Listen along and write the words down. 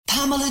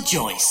Pamela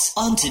Joyce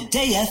on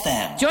Today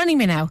FM. Joining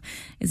me now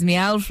is my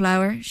owl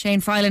flower, Shane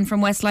Filan from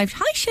Westlife.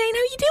 Hi Shane,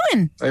 how are you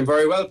doing? I'm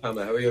very well,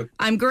 Pamela. How are you?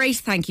 I'm great,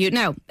 thank you.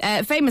 Now,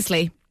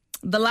 famously,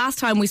 the last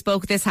time we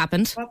spoke, this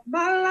happened. But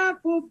my life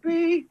will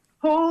be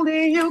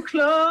holding you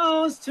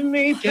close to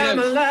me,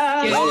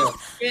 Pamela.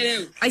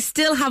 Get out. I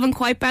still haven't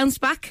quite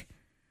bounced back.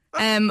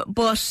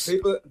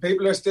 But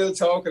people are still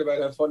talking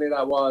about how funny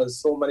that was.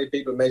 So many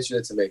people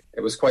mentioned it to me.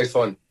 It was quite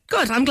fun.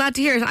 Good, I'm glad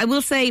to hear it. I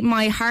will say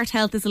my heart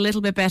health is a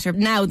little bit better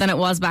now than it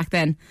was back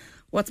then.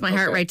 What's my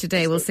heart rate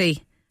today? We'll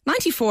see.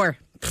 94.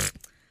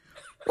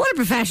 What a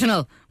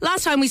professional.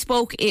 Last time we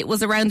spoke, it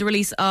was around the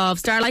release of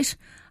Starlight,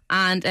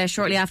 and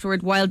shortly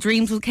afterward, Wild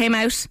Dreams came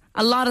out.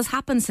 A lot has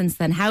happened since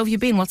then. How have you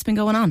been? What's been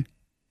going on?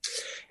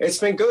 It's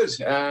been good.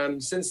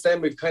 Since then,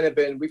 we've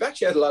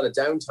actually had a lot of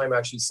downtime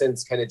actually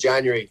since kind of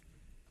January.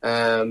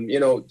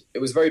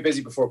 It was very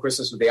busy before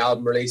Christmas with the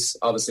album release,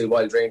 obviously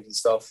Wild Dreams and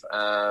stuff,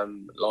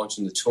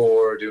 launching the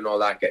tour, doing all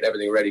that, getting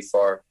everything ready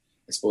for,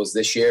 I suppose,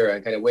 this year,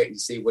 and kind of waiting to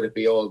see would it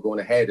be all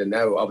going ahead. And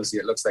now, obviously,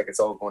 it looks like it's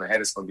all going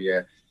ahead. It's going to be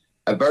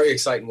a very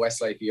exciting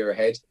Westlife year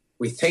ahead.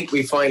 We think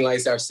we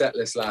finalised our set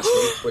list last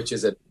week, which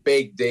is a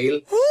big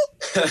deal.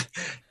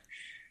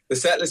 The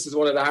set list is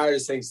one of the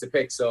hardest things to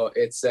pick, so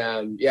it's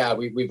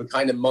we've been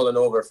kind of mulling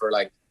over for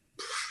like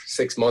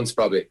 6 months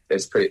probably.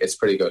 It's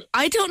pretty good.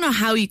 I don't know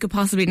how you could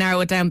possibly narrow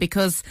it down,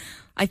 because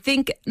I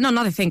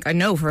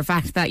know for a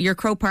fact that your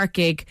Croke Park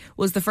gig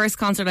was the first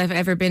concert I've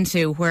ever been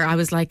to where I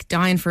was like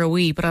dying for a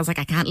wee, but I was like,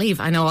 I can't leave.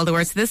 I know all the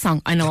words to this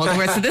song. I know all the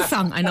words to this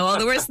song. I know all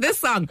the words to this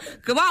song.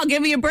 Come on,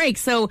 give me a break.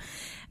 So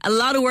a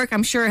lot of work,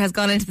 I'm sure, has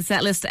gone into the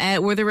set list.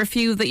 Were there a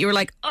few that you were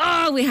like,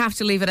 oh, we have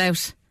to leave it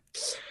out?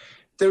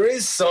 There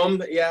is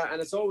some, yeah,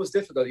 and it's always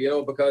difficult,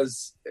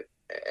 because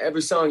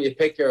every song you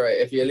pick, or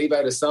if you leave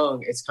out a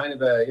song, it's kind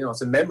of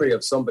it's a memory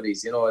of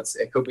somebody's,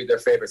 it could be their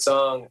favourite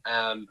song,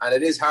 and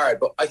it is hard.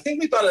 But I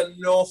think we've got an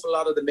awful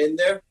lot of them in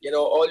there.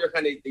 All your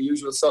kind of the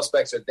usual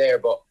suspects are there,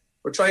 but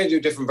we're trying to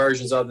do different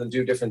versions of them,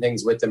 do different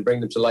things with them,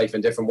 bring them to life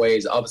in different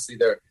ways. Obviously,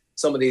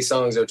 some of these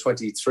songs are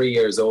 23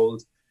 years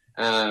old,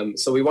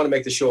 so we want to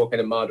make the show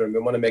kind of modern. We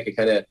want to make it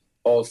kind of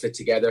all fit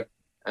together.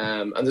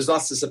 And there's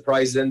lots of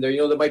surprises in there.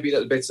 There might be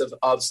little bits of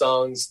odd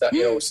songs that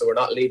so we're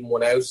not leaving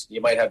one out. You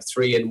might have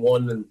 3 in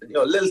 1, and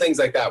little things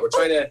like that. We're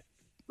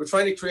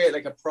trying to create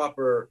like a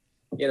proper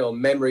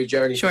memory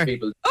journey for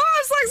people. Oh,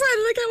 I'm so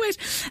excited! I can't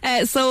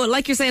wait. So,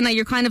 like you're saying, that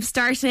you're kind of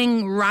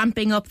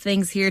ramping up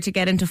things here to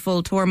get into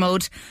full tour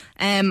mode.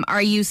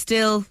 Are you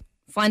still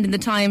finding the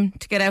time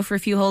to get out for a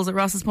few holes at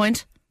Ross's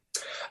Point?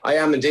 I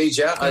am indeed,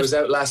 yeah. I was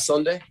out last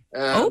Sunday.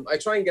 I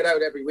try and get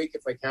out every week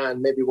if I can,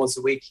 maybe once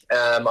a week.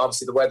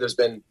 Obviously, the weather's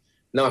been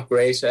not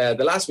great. The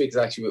last week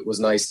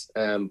was nice.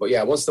 But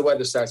yeah, once the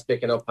weather starts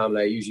picking up,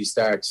 Pamela, I usually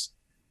start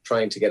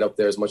trying to get up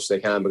there as much as I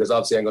can, because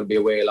obviously I'm going to be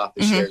away a lot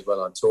this year as well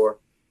on tour.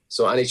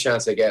 So any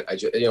chance I get,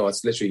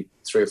 it's literally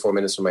 3 or 4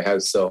 minutes from my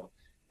house. So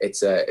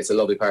it's a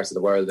lovely part of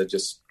the world to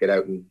just get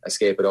out and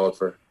escape it all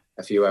for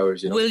a few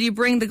hours. Will you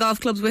bring the golf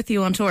clubs with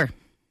you on tour?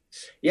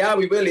 Yeah,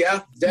 we will,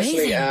 yeah,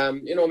 definitely.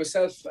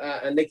 Myself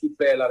and Nicky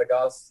play a lot of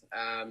golf.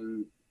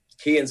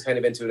 Cian's kind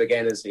of into it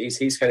again.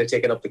 He's kind of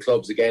taking up the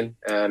clubs again.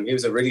 He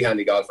was a really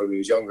handy golfer when he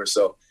was younger,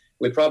 so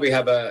we'll probably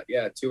have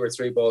 2 or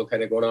 3 ball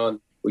kind of going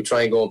on. We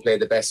try and go and play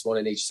the best one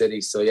in each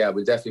city. So yeah,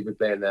 we'll definitely be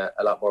playing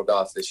a lot more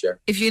golf this year.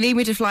 If you need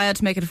me to fly out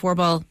to make it a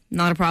 4-ball,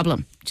 not a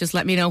problem. Just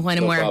let me know when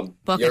and where.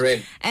 You're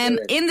in.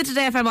 In the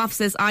Today FM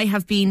offices, I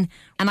have been,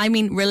 and I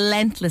mean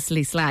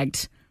relentlessly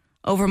slagged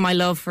over my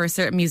love for a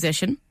certain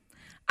musician.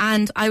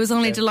 And I was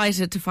only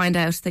delighted to find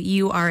out that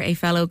you are a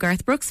fellow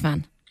Garth Brooks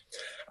fan.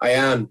 I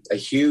am a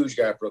huge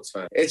Garth Brooks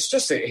fan. He's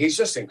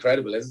just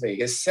incredible, isn't he?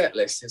 His set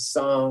list, his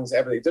songs,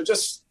 everything. They're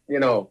just,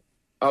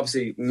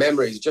 obviously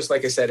memories. Just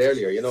like I said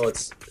earlier,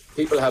 it's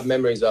people have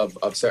memories of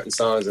certain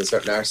songs and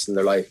certain artists in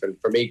their life. And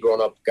for me, growing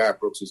up,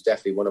 Garth Brooks was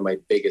definitely one of my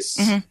biggest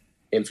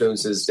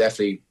influences.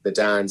 Definitely the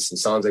dance and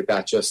songs like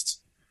that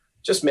just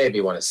made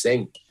me want to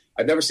sing.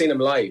 I've never seen him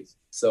live,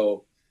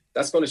 so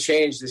that's going to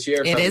change this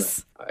year. It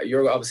is.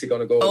 You're obviously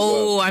going to go as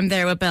well. I'm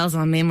there with bells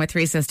on, me and my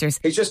 3 sisters.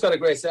 He's just got a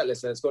great set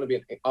list, and it's going to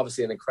be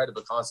obviously an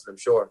incredible concert, I'm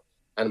sure.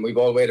 And we've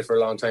all waited for a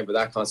long time for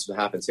that concert to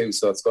happen too.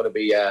 So it's going to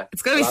be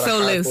so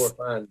loose.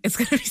 It's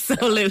going to be so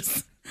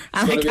loose.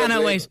 And I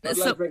cannot wait. You're not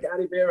allowed to drink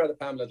any beer out of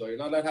Pamela, though. You're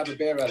not allowed to have a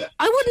beer out of it.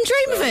 I wouldn't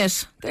dream of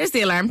it. There's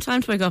the alarm.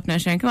 Time to wake up now,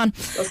 Shane. Come on.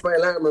 That's my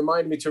alarm.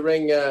 Remind me to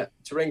ring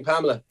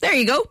Pamela. There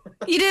you go.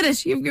 You did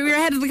it. You're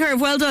ahead of the curve.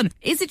 Well done.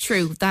 Is it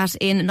true that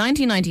in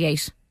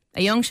 1998,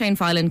 a young Shane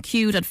Filan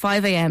queued at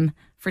 5 a.m.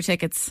 for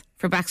tickets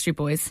for Backstreet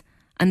Boys,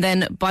 and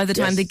then by the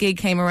time the gig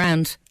came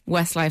around,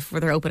 Westlife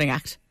were their opening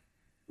act?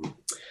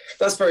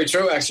 That's very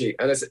true, actually,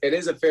 and it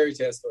is a fairy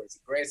tale story. It's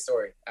a great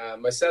story.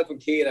 Myself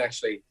and Cian,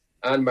 actually,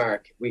 and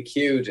Mark, we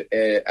queued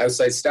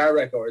outside Star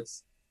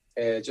Records,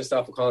 just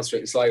off of Collins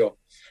Street in Sligo,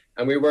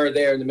 and we were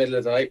there in the middle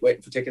of the night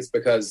waiting for tickets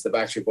because the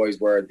Backstreet Boys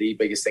were the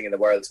biggest thing in the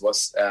world to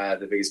us,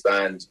 the biggest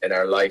band in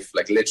our life,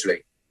 like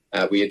literally.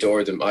 We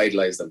adored them,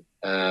 idolised them,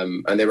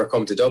 and they were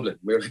coming to Dublin.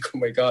 We were like, oh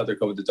my God, they're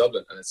coming to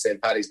Dublin, and it's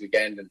St. Paddy's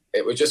weekend, and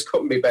it just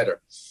couldn't be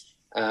better.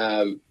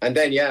 And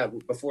then,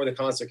 before the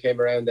concert came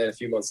around, then a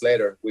few months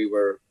later, we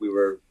were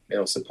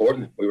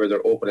supporting. We were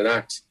their opening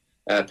act.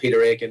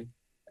 Peter Aiken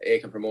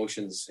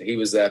Promotions, he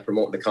was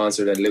promoting the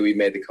concert, and Louis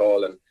made the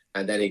call,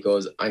 and then he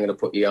goes, "I'm going to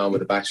put you on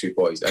with the Backstreet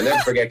Boys." I never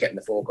forget getting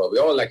the phone call. We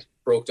all like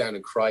broke down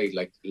and cried,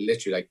 like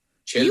literally, like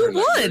children.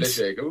 You would.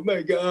 Like, oh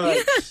my God.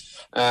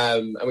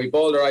 And we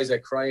bawled our eyes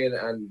like crying,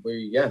 and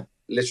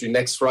literally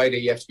next Friday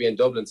you have to be in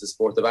Dublin to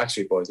support the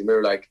Backstreet Boys, and we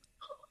were like,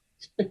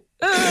 it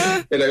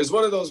was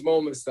one of those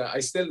moments that I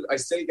still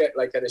get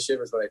like kind of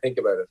shivers when I think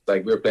about it.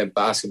 Like, we were playing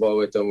basketball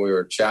with them, we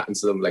were chatting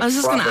to them, like I was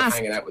just going to ask,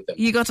 hanging out with them.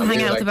 You got to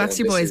hang out with the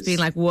Backstreet Boys, being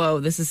like, "Whoa,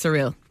 this is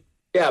surreal."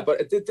 Yeah,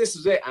 but this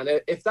is it. And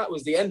if that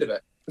was the end of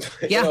it,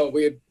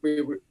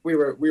 we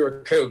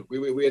were cool.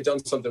 We had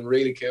done something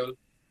really cool,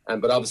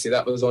 but obviously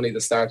that was only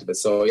the start of it.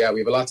 So yeah,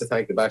 we have a lot to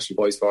thank the Backstreet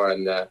Boys for,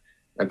 and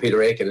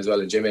Peter Aiken as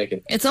well, and Jim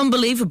Aiken. It's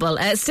unbelievable.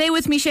 Stay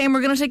with me, Shane.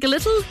 We're going to take a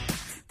little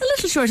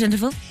short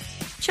interval.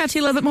 Chat to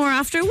you a little bit more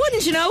after.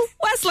 Wouldn't you know?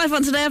 Westlife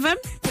on Today FM.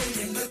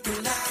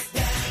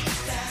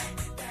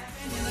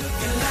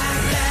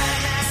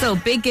 So,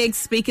 big gigs.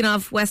 Speaking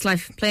of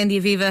Westlife, playing the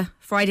Aviva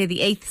Friday the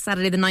 8th,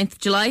 Saturday the 9th of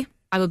July.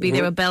 I will be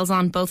there with bells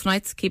on both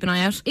nights. Keep an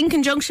eye out. In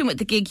conjunction with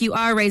the gig, you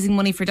are raising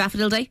money for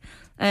Daffodil Day.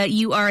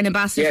 You are an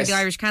ambassador for the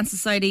Irish Cancer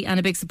Society and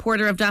a big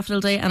supporter of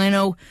Daffodil Day. And I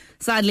know,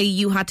 sadly,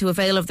 you had to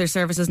avail of their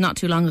services not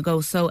too long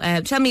ago. So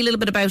tell me a little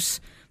bit about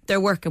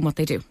their work and what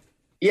they do.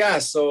 Yeah,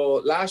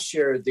 so last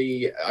year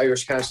the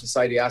Irish Cancer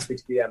Society asked me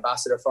to be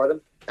ambassador for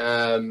them,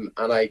 and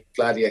I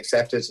gladly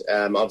accepted.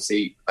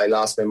 Obviously, I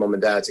lost my mum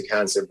and dad to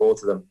cancer,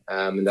 both of them,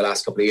 in the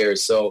last couple of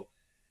years. So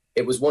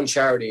it was one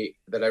charity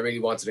that I really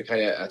wanted to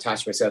kind of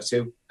attach myself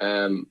to.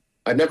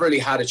 I've never really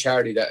had a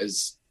charity that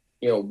is,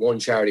 one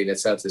charity in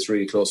itself that's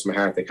really close to my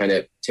heart, that kind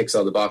of ticks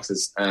all the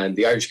boxes. And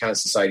the Irish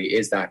Cancer Society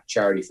is that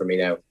charity for me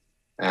now.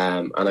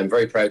 And I'm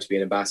very proud to be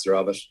an ambassador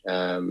of it.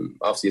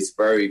 Obviously, it's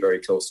very, very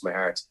close to my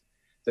heart.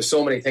 There's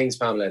so many things,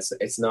 Pamela.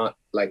 It's not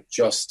like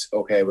just,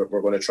 okay, we're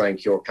going to try and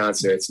cure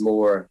cancer. It's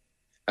more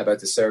about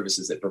the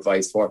services it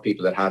provides for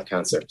people that have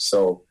cancer.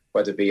 So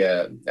whether it be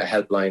a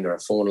helpline or a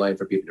phone line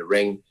for people to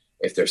ring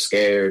if they're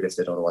scared, if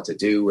they don't know what to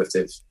do, if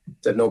they've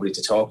nobody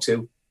to talk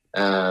to.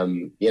 My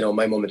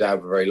mum and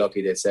dad were very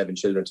lucky. They had 7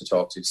 children to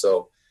talk to.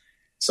 So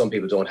some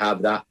people don't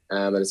have that.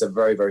 And it's a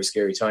very, very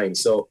scary time.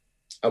 So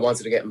I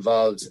wanted to get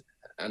involved,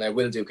 and I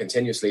will do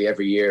continuously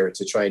every year,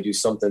 to try and do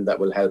something that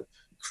will help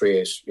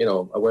create,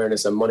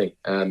 awareness and money,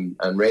 and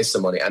raise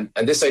some money. And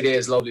this idea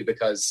is lovely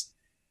because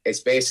it's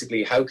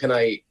basically,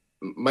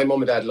 my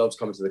mum and dad loved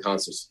coming to the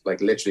concerts.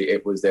 Like, literally,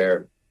 it was they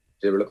were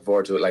looking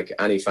forward to it like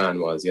any fan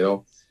was,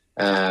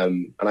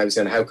 and I was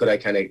saying, how could I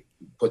kind of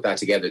put that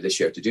together this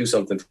year to do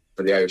something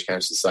for the Irish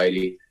Cancer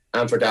Society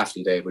and for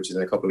Daffodil Day, which is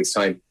in a couple of weeks'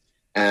 time,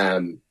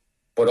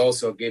 but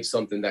also give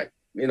something that,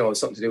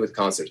 something to do with the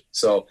concert.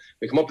 So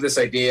we come up with this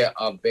idea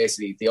of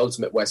basically the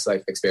ultimate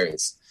Westlife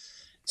experience.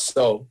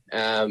 So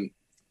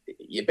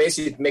you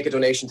basically make a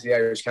donation to the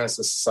Irish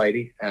Cancer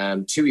Society,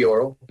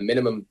 €2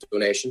 minimum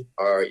donation,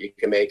 or you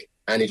can make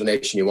any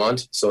donation you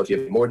want. So if you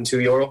have more than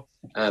 €2,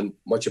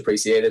 much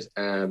appreciated.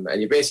 And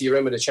you're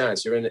in with a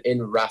chance. You're in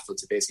a raffle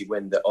to basically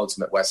win the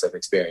ultimate Westlife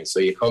experience. So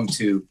you come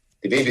to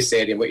the Aviva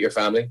Stadium with your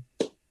family.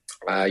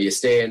 You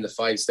stay in the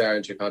 5-star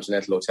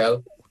Intercontinental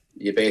Hotel.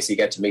 You basically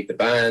get to meet the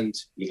band.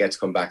 You get to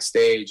come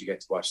backstage. You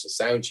get to watch the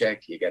sound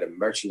check. You get a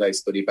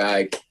merchandise goodie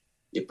bag.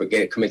 You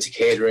come into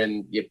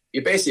catering.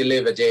 You basically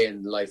live a day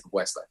in the life of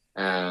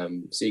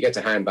Westlife. So you get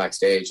to hang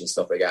backstage and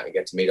stuff like that, and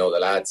get to meet all the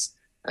lads.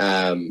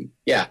 And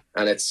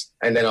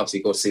then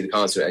obviously go to see the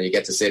concert, and you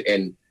get to sit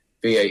in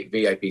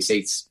VIP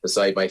seats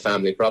beside my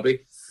family, probably.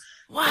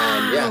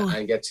 Wow.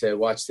 And get to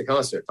watch the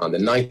concert on the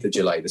 9th of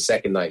July, the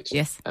second night.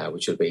 Yes.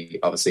 Which will be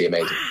obviously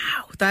amazing.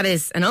 Wow, that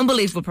is an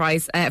unbelievable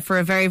prize for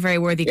a very, very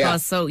worthy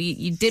cause. So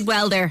you did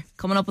well there,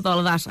 coming up with all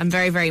of that. I'm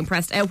very, very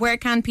impressed. Where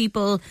can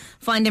people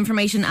find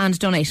information and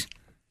donate?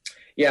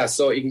 Yeah,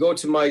 so you can go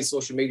to my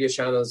social media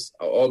channels,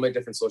 all my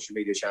different social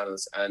media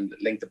channels, and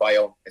link the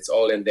bio. It's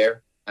all in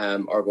there.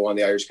 Or go on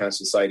the Irish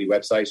Cancer Society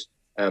website.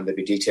 There'll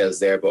be details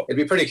there, but it'd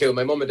be pretty cool.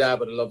 My mum and dad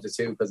would have loved it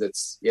too, because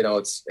it's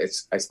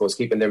I suppose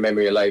keeping their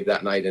memory alive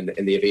that night in the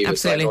Aviva. Absolutely.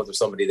 So I know there's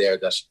somebody there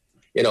that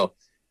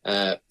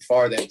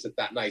for them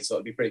that night, so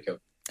it'd be pretty cool.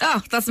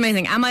 Oh, that's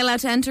amazing. Am I allowed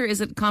to enter?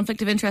 Is it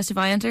conflict of interest if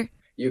I enter?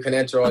 You can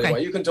enter all you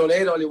want. You can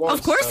donate all you want.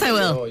 Of course I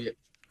will.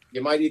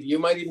 You might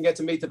even get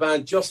to meet the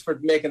band just for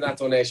making that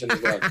donation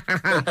as well.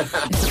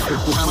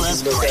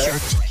 Pamela's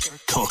pressure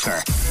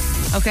cooker.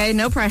 Okay,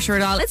 no pressure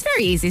at all. It's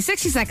very easy.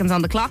 60 seconds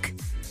on the clock.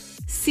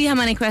 See how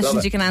many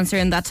questions you can answer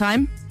in that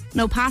time.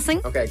 No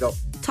passing. Okay, go.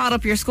 Tot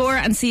up your score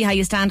and see how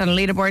you stand on a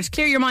leaderboard.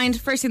 Clear your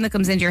mind. First thing that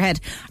comes into your head.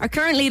 Our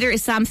current leader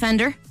is Sam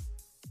Fender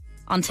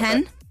on 10.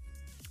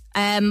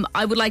 Okay.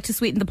 I would like to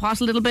sweeten the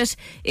pot a little bit.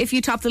 If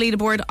you top the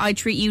leaderboard, I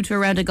treat you to a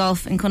round of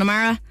golf in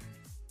Connemara.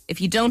 If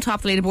you don't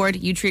top the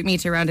leaderboard, you treat me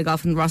to a round of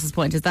golf in Ross's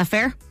Point. Is that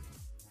fair?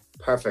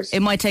 Perfect.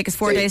 It might take us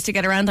 4 days to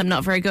get around. I'm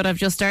not very good. I've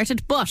just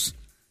started. But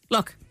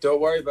look, don't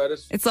worry about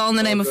it. It's all in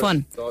the name of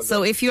fun.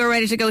 So if you're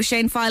ready to go,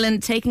 Shane Filan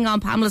taking on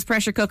Pamela's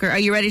pressure cooker. Are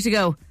you ready to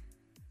go?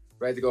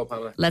 Ready to go,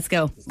 Pamela. Let's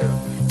go.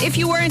 If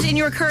you weren't in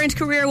your current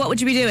career, what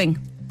would you be doing?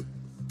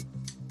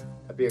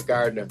 I'd be a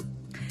gardener.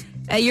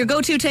 Your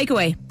go-to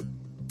takeaway?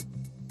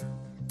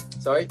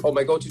 Sorry? Oh,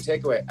 my go-to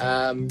takeaway.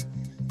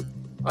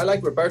 I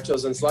like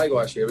Roberto's in Sligo,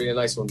 actually. A really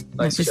nice one.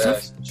 Nice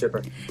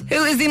shipper.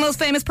 Who is the most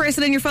famous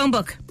person in your phone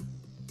book?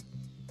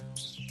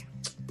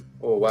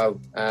 Oh, wow.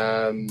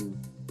 I'm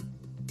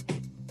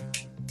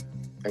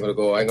gonna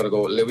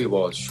go with Louis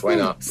Walsh. Why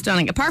not?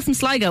 Stunning. Apart from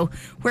Sligo,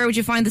 where would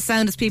you find the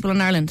soundest people in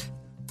Ireland?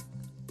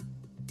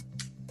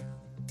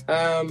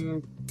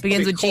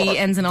 Begins with Cork. G,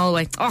 ends in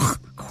Galway. Oh,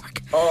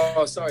 Cork.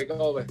 Oh, sorry,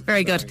 Galway.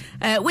 Very good.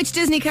 Which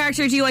Disney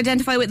character do you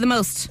identify with the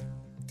most?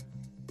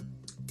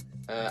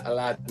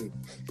 Aladdin.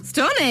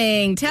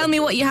 Stunning. Tell me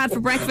what you had for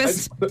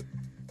breakfast.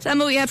 Tell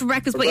me what you had for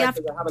breakfast. I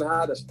haven't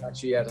had it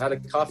actually yet. I had a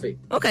coffee.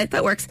 Okay,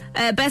 that works.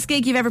 Best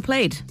gig you've ever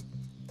played?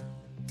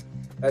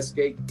 Best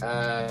gig,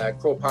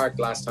 Crow Park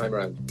last time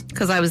around.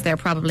 Because I was there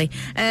probably.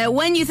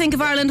 When you think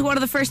of Ireland, what are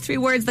the first 3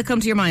 words that come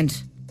to your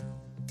mind?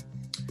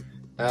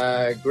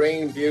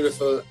 Green,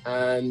 beautiful,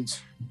 and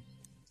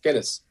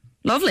Guinness.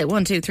 Lovely.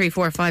 1, 2, 3,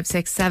 4, 5,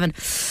 6, 7.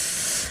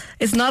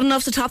 It's not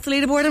enough to top the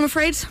leaderboard, I'm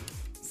afraid.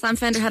 Sam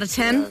Fender had a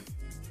 10. Yeah.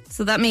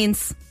 So that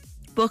means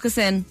book us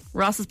in,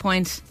 Ross's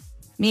Point,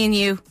 me and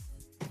you.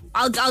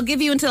 I'll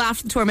give you until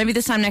after the tour, maybe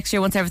this time next year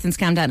once everything's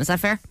calmed down. Is that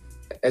fair?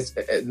 It's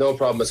no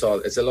problem at all.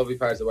 It's a lovely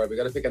part of the world. We've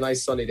got to pick a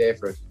nice sunny day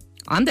for it.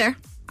 I'm there.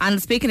 And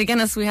speaking of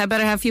Guinness, we had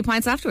better have a few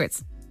pints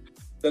afterwards.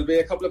 There'll be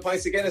a couple of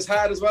pints of Guinness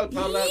had as well,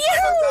 Pamela. You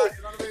know what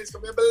I mean? It's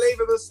going to be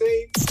unbelievable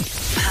scene.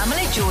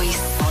 Pamela Joyce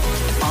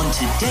on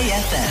Today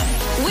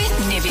FM with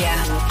Nivea,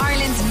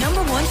 Ireland's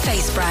 #1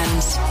 face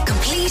brand.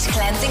 Complete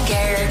cleansing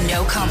care,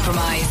 no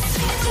compromise.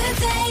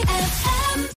 Today FM.